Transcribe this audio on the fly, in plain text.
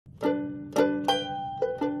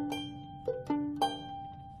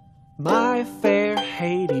My fair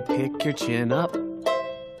Haiti, pick your chin up.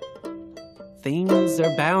 Things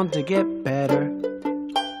are bound to get better.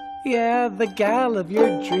 Yeah, the gal of your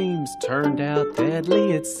dreams turned out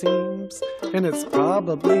deadly, it seems. And it's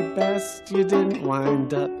probably best you didn't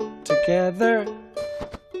wind up together.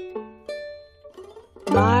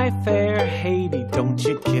 My fair Haiti, don't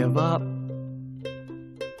you give up.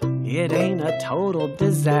 It ain't a total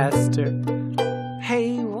disaster.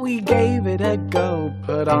 Hey, we gave it a go,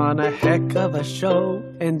 put on a heck of a show,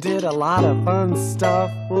 and did a lot of fun stuff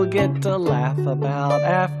we'll get to laugh about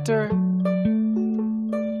after.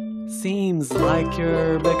 Seems like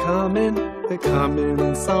you're becoming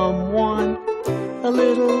someone a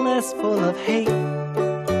little less full of hate.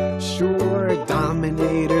 Sure,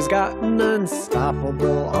 Dominator's got an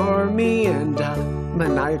unstoppable army and a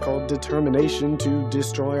maniacal determination to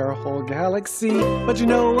destroy our whole galaxy. But you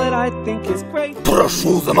know what I think is great?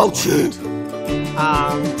 Прошу замолчи!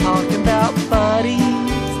 I'm talking about buddies.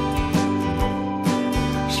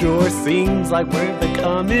 Sure seems like we're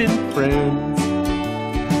becoming friends.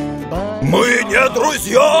 Мы не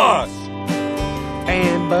друзья!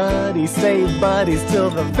 And buddies stay buddies till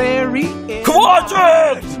the very end.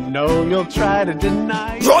 Хватит! No, you'll try to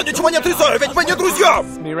deny. Я ничего не отрицаю, ведь мы не друзья!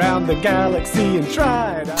 Me around the galaxy and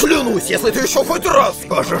try to... Клянусь, если ты еще хоть раз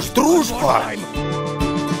скажешь дружба!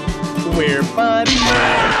 We're buddies.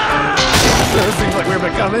 So seems like we're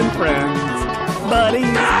becoming friends.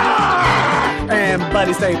 Buddies. And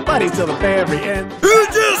buddies stay buddies till the very end.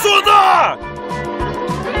 Иди сюда!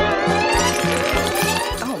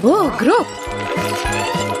 О, гроб!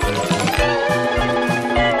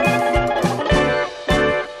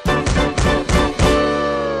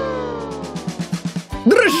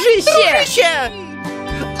 Дружище!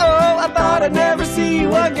 Oh, I thought I'd never see you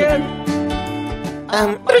again.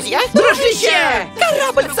 Друзья? Дружище!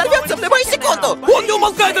 Корабль взорвется в любую секунду! Он не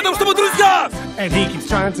умолкает о том, что мы друзья! And he keeps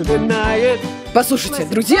trying to deny it. Послушайте,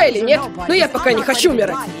 друзья или нет, но я пока не хочу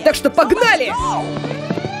умирать. Так что погнали!